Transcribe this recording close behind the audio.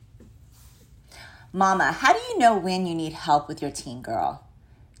Mama, how do you know when you need help with your teen girl?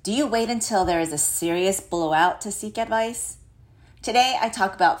 Do you wait until there is a serious blowout to seek advice? Today, I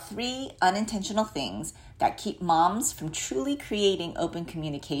talk about 3 unintentional things that keep moms from truly creating open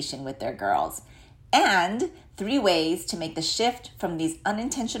communication with their girls, and 3 ways to make the shift from these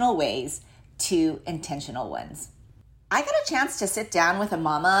unintentional ways to intentional ones. I got a chance to sit down with a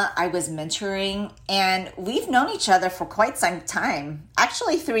mama I was mentoring, and we've known each other for quite some time,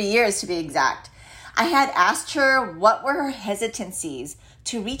 actually 3 years to be exact. I had asked her what were her hesitancies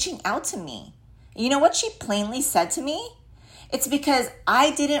to reaching out to me. You know what she plainly said to me? It's because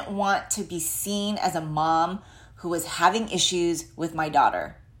I didn't want to be seen as a mom who was having issues with my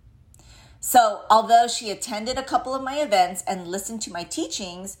daughter. So although she attended a couple of my events and listened to my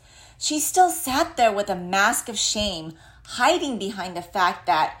teachings, she still sat there with a mask of shame, hiding behind the fact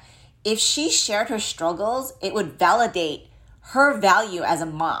that if she shared her struggles, it would validate her value as a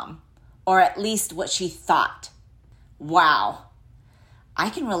mom, or at least what she thought. Wow, I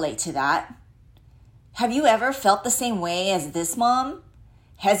can relate to that. Have you ever felt the same way as this mom?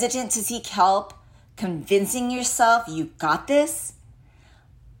 Hesitant to seek help, convincing yourself you got this?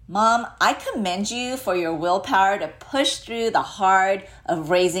 Mom, I commend you for your willpower to push through the hard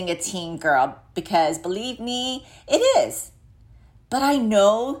of raising a teen girl, because believe me, it is. But I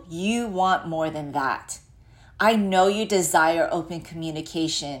know you want more than that. I know you desire open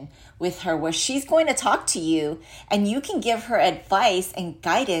communication with her where she's going to talk to you and you can give her advice and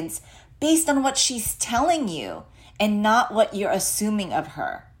guidance based on what she's telling you and not what you're assuming of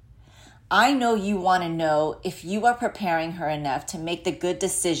her. I know you want to know if you are preparing her enough to make the good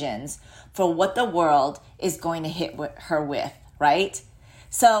decisions for what the world is going to hit her with, right?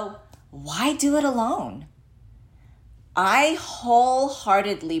 So why do it alone? I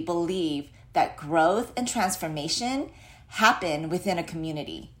wholeheartedly believe that growth and transformation happen within a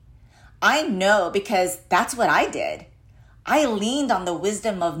community. I know because that's what I did. I leaned on the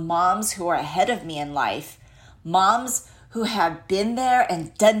wisdom of moms who are ahead of me in life, moms who have been there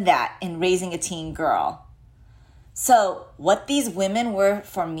and done that in raising a teen girl. So what these women were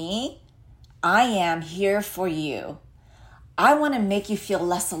for me, I am here for you. I want to make you feel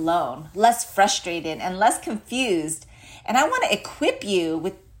less alone, less frustrated, and less confused. And I want to equip you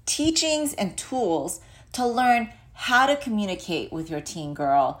with teachings and tools to learn how to communicate with your teen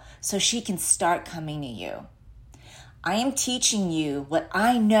girl so she can start coming to you. I am teaching you what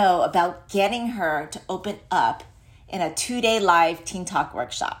I know about getting her to open up in a 2-day live Teen Talk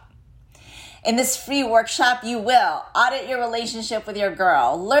workshop. In this free workshop, you will audit your relationship with your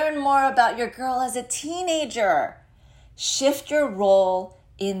girl, learn more about your girl as a teenager, shift your role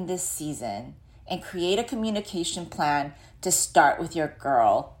in this season, and create a communication plan to start with your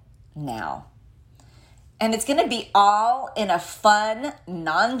girl now. And it's going to be all in a fun,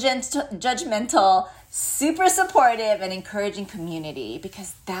 non-judgmental, super supportive, and encouraging community,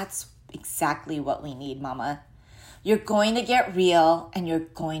 because that's exactly what we need, Mama. You're going to get real and you're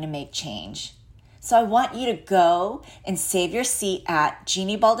going to make change. So I want you to go and save your seat at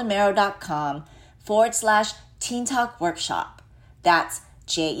jeanniebaldemero.com/Teen Talk Workshop. That's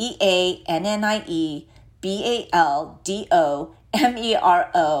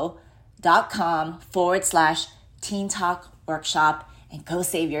Jeanniebaldemero.com/Teen Talk Workshop, and go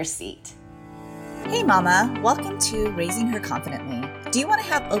save your seat. Hey Mama, welcome to Raising Her Confidently. Do you want to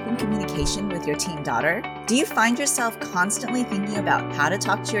have open communication with your teen daughter? Do you find yourself constantly thinking about how to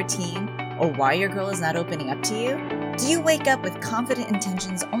talk to your teen or why your girl is not opening up to you? Do you wake up with confident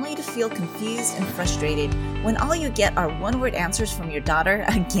intentions only to feel confused and frustrated when all you get are one-word answers from your daughter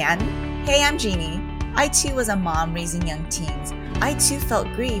again? Hey, I'm Jeannie. I too was a mom raising young teens. I too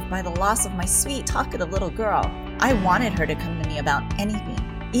felt grieved by the loss of my sweet, talkative little girl. I wanted her to come to me about anything,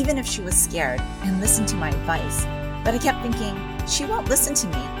 even if she was scared, and listen to my advice. But I kept thinking, she won't listen to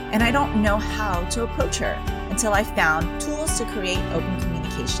me, and I don't know how to approach her, until I found tools to create open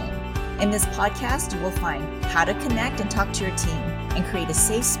communication. In this podcast, you will find how to connect and talk to your teen and create a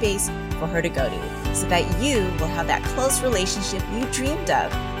safe space for her to go to, so that you will have that close relationship you dreamed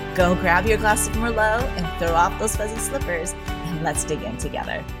of. Go grab your glass of Merlot and throw off those fuzzy slippers, and let's dig in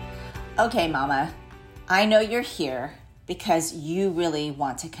together. Okay, Mama, I know you're here because you really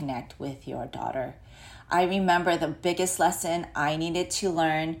want to connect with your daughter. I remember the biggest lesson I needed to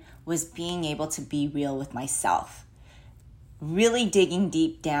learn was being able to be real with myself. Really digging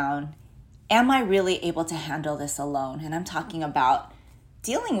deep down, am I really able to handle this alone? And I'm talking about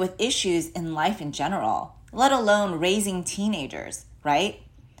dealing with issues in life in general, let alone raising teenagers, right?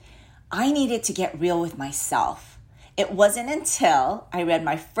 I needed to get real with myself. It wasn't until I read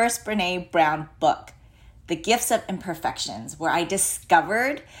my first Brene Brown book The Gifts of Imperfections, where I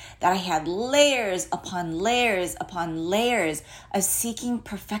discovered that I had layers upon layers upon layers of seeking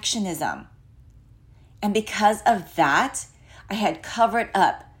perfectionism. And because of that, I had covered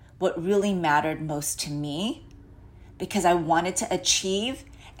up what really mattered most to me because I wanted to achieve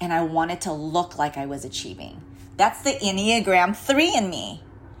and I wanted to look like I was achieving. That's the Enneagram 3 in me.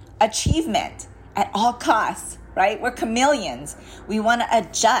 Achievement at all costs, right? We're chameleons. We want to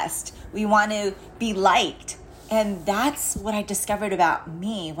adjust. We want to be liked. And that's what I discovered about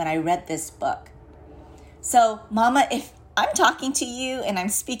me when I read this book. So, Mama, if I'm talking to you and I'm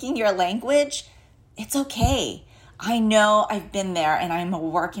speaking your language, it's okay. I know I've been there and I'm a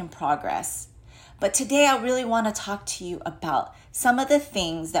work in progress. But today I really want to talk to you about some of the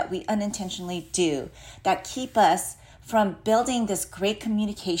things that we unintentionally do that keep us from building this great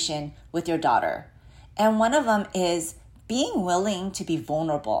communication with your daughter. And one of them is being willing to be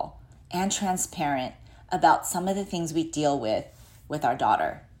vulnerable and transparent about some of the things we deal with our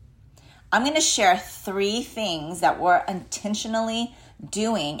daughter. I'm going to share 3 things that we're intentionally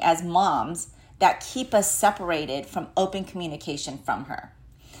doing as moms that keep us separated from open communication from her.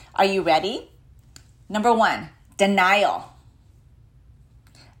 Are you ready? Number 1, denial.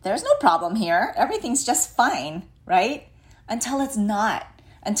 There's no problem here. Everything's just fine, right? Until it's not,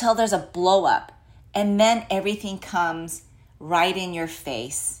 until there's a blow up, and then everything comes right in your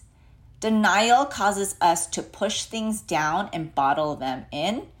face. Denial causes us to push things down and bottle them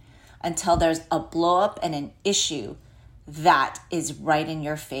in until there's a blow up and an issue that is right in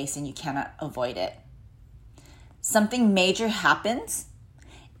your face and you cannot avoid it. Something major happens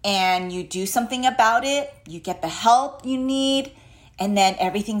and you do something about it, you get the help you need, and then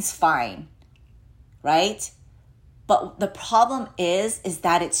everything's fine, right? But the problem is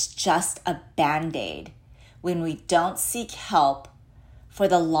that it's just a Band-Aid when we don't seek help for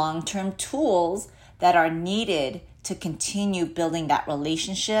the long-term tools that are needed to continue building that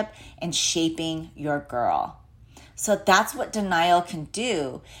relationship and shaping your girl. So that's what denial can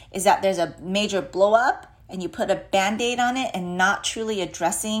do, is that there's a major blow up and you put a Band-Aid on it and not truly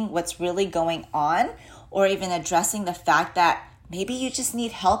addressing what's really going on, or even addressing the fact that maybe you just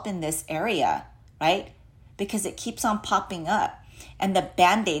need help in this area, right? Because it keeps on popping up and the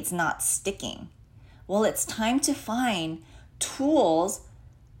Band-Aid's not sticking. Well, it's time to find tools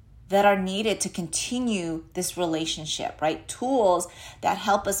that are needed to continue this relationship, right? Tools that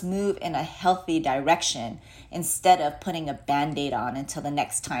help us move in a healthy direction instead of putting a Band-Aid on until the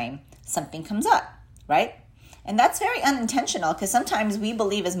next time something comes up, right? And that's very unintentional because sometimes we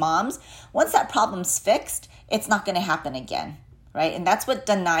believe as moms, once that problem's fixed, it's not going to happen again, right? And that's what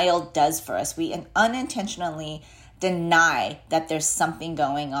denial does for us. We unintentionally deny that there's something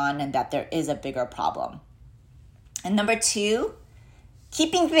going on and that there is a bigger problem. And number 2,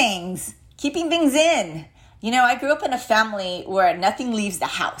 keeping things in. You know, I grew up in a family where nothing leaves the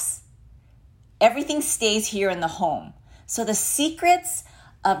house. Everything stays here in the home. So the secrets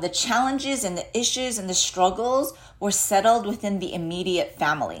of the challenges and the issues and the struggles were settled within the immediate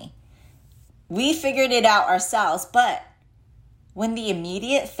family. We figured it out ourselves, but when the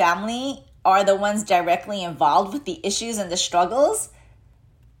immediate family are the ones directly involved with the issues and the struggles,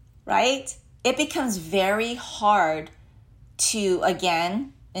 right? It becomes very hard to,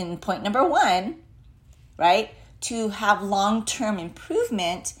 again, in point number 1, right, to have long-term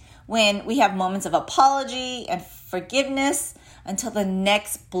improvement when we have moments of apology and forgiveness until the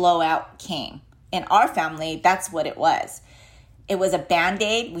next blowout came. In our family, that's what it was. It was a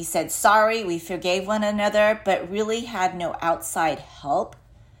Band-Aid. We said sorry, we forgave one another, but really had no outside help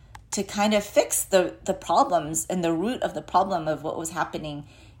to kind of fix the problems and the root of the problem of what was happening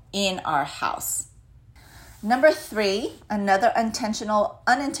in our house. Number 3, another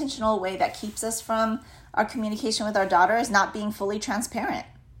unintentional way that keeps us from our communication with our daughter is not being fully transparent,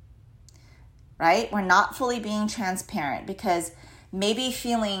 right? We're not fully being transparent because maybe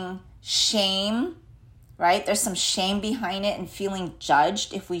feeling shame, right? There's some shame behind it and feeling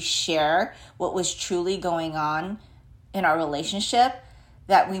judged if we share what was truly going on in our relationship,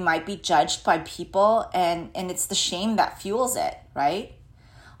 that we might be judged by people, and it's the shame that fuels it, right?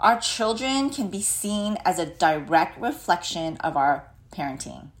 Our children can be seen as a direct reflection of our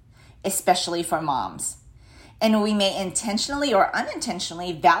parenting, especially for moms. And we may intentionally or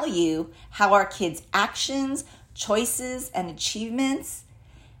unintentionally value how our kids' actions, choices, and achievements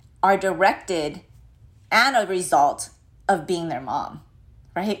are directed and a result of being their mom,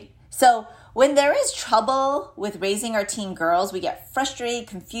 right? So when there is trouble with raising our teen girls, we get frustrated,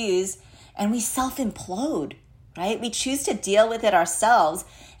 confused, and we self-implode, right? We choose to deal with it ourselves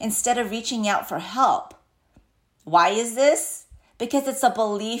instead of reaching out for help. Why is this? because it's a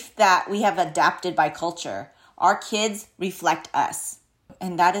belief that we have adapted by culture. Our kids reflect us.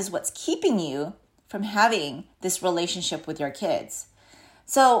 And that is what's keeping you from having this relationship with your kids.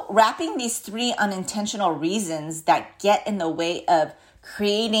 So wrapping these 3 unintentional reasons that get in the way of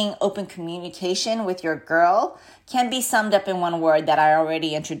creating open communication with your girl can be summed up in one word that I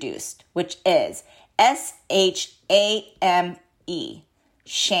already introduced, which is SHAME,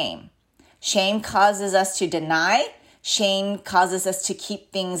 shame. Shame causes us to deny. Shame causes us to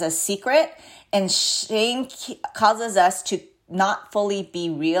keep things a secret. And shame causes us to not fully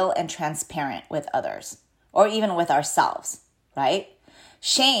be real and transparent with others or even with ourselves, right?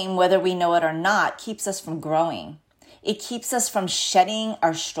 Shame, whether we know it or not, keeps us from growing. It keeps us from shedding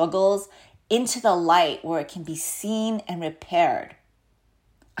our struggles into the light where it can be seen and repaired.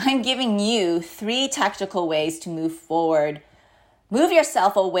 I'm giving you 3 tactical ways to move forward. Move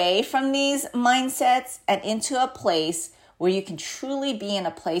yourself away from these mindsets and into a place where you can truly be in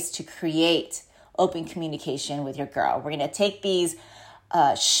a place to create open communication with your girl. We're going to take these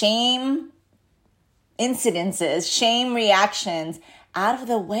shame incidences, shame reactions out of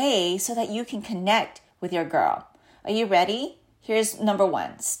the way so that you can connect with your girl. Are you ready? Here's number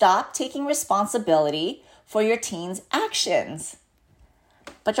 1. Stop taking responsibility for your teen's actions.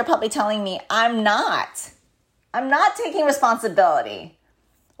 But you're probably telling me, I'm not taking responsibility.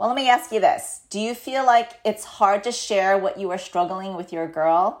 Well, let me ask you this. Do you feel like it's hard to share what you are struggling with your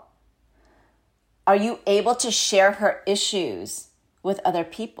girl? Are you able to share her issues with other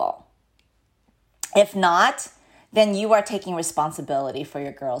people? If not, then you are taking responsibility for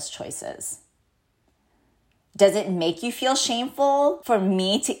your girl's choices. Does it make you feel shameful for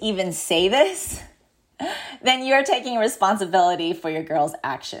me to even say this? Then you're taking responsibility for your girl's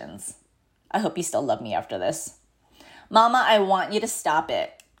actions. I hope you still love me after this. Mama, I want you to stop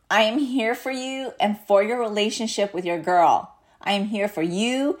it. I am here for you and for your relationship with your girl. I am here for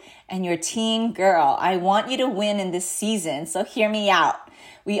you and your teen girl. I want you to win in this season, so hear me out.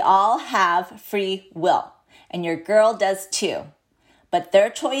 We all have free will, and your girl does too. But their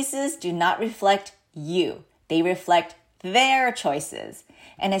choices do not reflect you. They reflect their choices.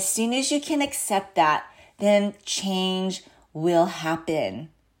 And as soon as you can accept that, then change will happen,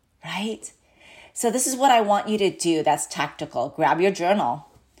 right? So this is what I want you to do that's tactical. Grab your journal.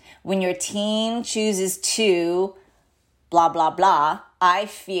 When your teen chooses to blah, blah, blah, I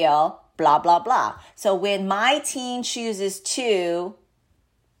feel blah, blah, blah. So when my teen chooses to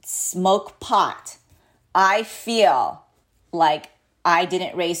smoke pot, I feel like I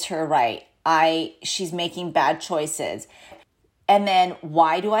didn't raise her right. She's making bad choices. And then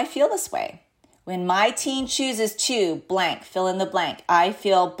why do I feel this way? When my teen chooses to blank, fill in the blank, I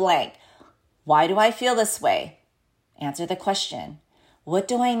feel blank. Why do I feel this way? Answer the question. What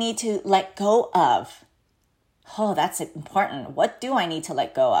do I need to let go of? Oh, that's important. What do I need to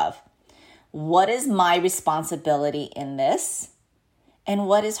let go of? What is my responsibility in this? And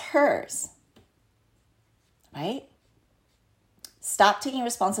what is hers? Right? Stop taking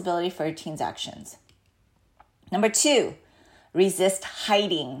responsibility for your teen's actions. Number 2, resist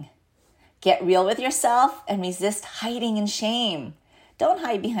hiding. Get real with yourself and resist hiding in shame. Don't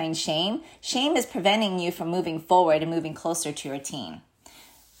hide behind shame. Shame is preventing you from moving forward and moving closer to your teen.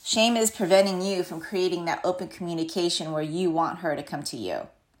 Shame is preventing you from creating that open communication where you want her to come to you.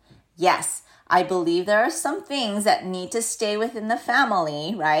 Yes, I believe there are some things that need to stay within the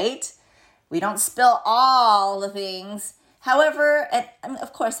family, right? We don't spill all the things. However, and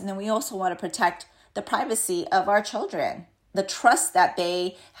of course, and then we also want to protect the privacy of our children, the trust that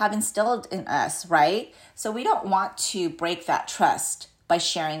they have instilled in us, right? So we don't want to break that trust by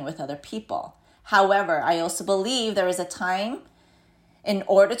sharing with other people. However, I also believe there is a time in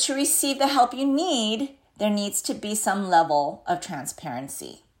order to receive the help you need, there needs to be some level of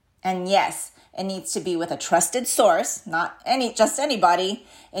transparency. And yes, it needs to be with a trusted source, not just anybody.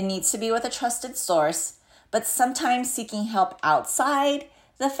 It needs to be with a trusted source, but sometimes seeking help outside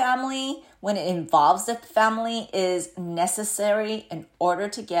the family when it involves the family is necessary in order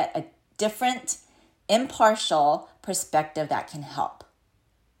to get a different, impartial perspective that can help.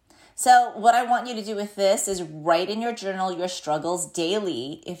 So what I want you to do with this is write in your journal your struggles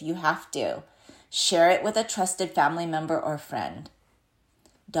daily if you have to. Share it with a trusted family member or friend.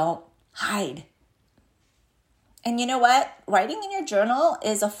 Don't hide. And you know what? Writing in your journal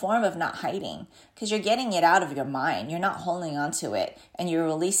is a form of not hiding because you're getting it out of your mind. You're not holding on to it and you're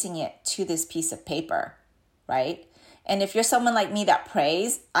releasing it to this piece of paper, right? And if you're someone like me that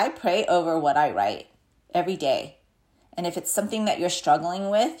prays, I pray over what I write every day. And if it's something that you're struggling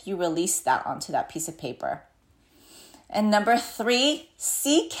with, you release that onto that piece of paper. And number 3,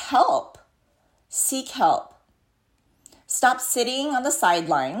 seek help. Seek help. Stop sitting on the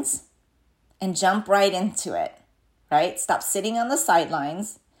sidelines and jump right into it, right? Stop sitting on the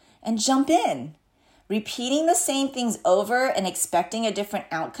sidelines and jump in. Repeating the same things over and expecting a different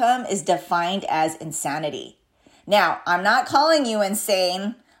outcome is defined as insanity. Now, I'm not calling you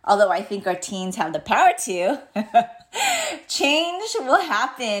insane, although I think our teens have the power to. Change will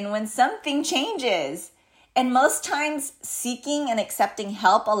happen when something changes. And most times, seeking and accepting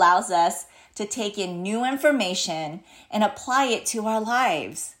help allows us to take in new information and apply it to our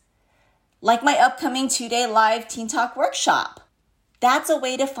lives. Like my upcoming 2-day live Teen Talk workshop. That's a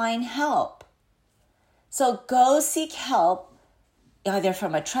way to find help. So go seek help, either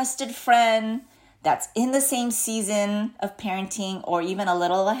from a trusted friend that's in the same season of parenting or even a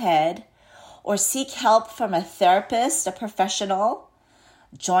little ahead, or seek help from a therapist, a professional.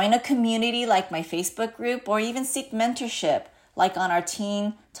 Join a community like my Facebook group, or even seek mentorship like on our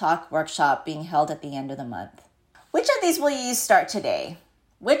Teen Talk workshop being held at the end of the month. Which of these will you start today?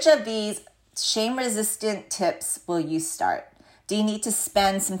 Which of these shame-resistant tips will you start? Do you need to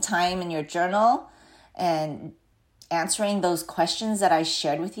spend some time in your journal and answering those questions that I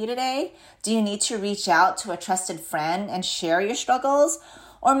shared with you today? Do you need to reach out to a trusted friend and share your struggles?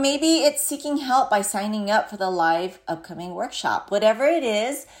 Or maybe it's seeking help by signing up for the live upcoming workshop. Whatever it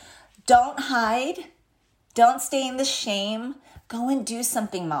is, don't hide. Don't stay in the shame. Go and do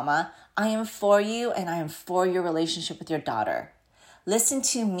something, mama. I am for you, and I am for your relationship with your daughter. Listen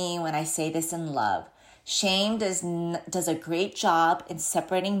to me when I say this in love. Shame does a great job in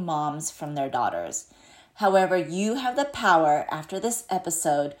separating moms from their daughters. However, you have the power after this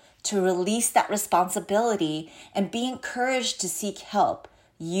episode to release that responsibility and be encouraged to seek help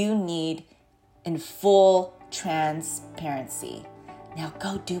you need in full transparency. Now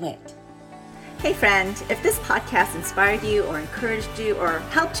go do it. Hey friend, if this podcast inspired you or encouraged you or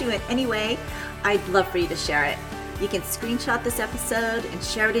helped you in any way, I'd love for you to share it. You can screenshot this episode and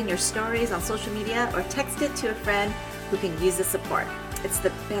share it in your stories on social media or text it to a friend who can use the support. It's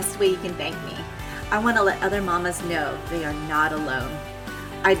the best way you can thank me. I want to let other mamas know they are not alone.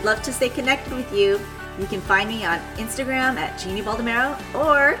 I'd love to stay connected with you. You can find me on Instagram at Jeannie Baldemero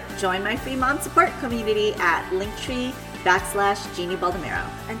or join my free mom support community at Linktree/Jeannie Baldemero.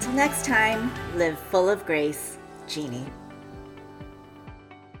 Until next time, live full of grace, Jeannie.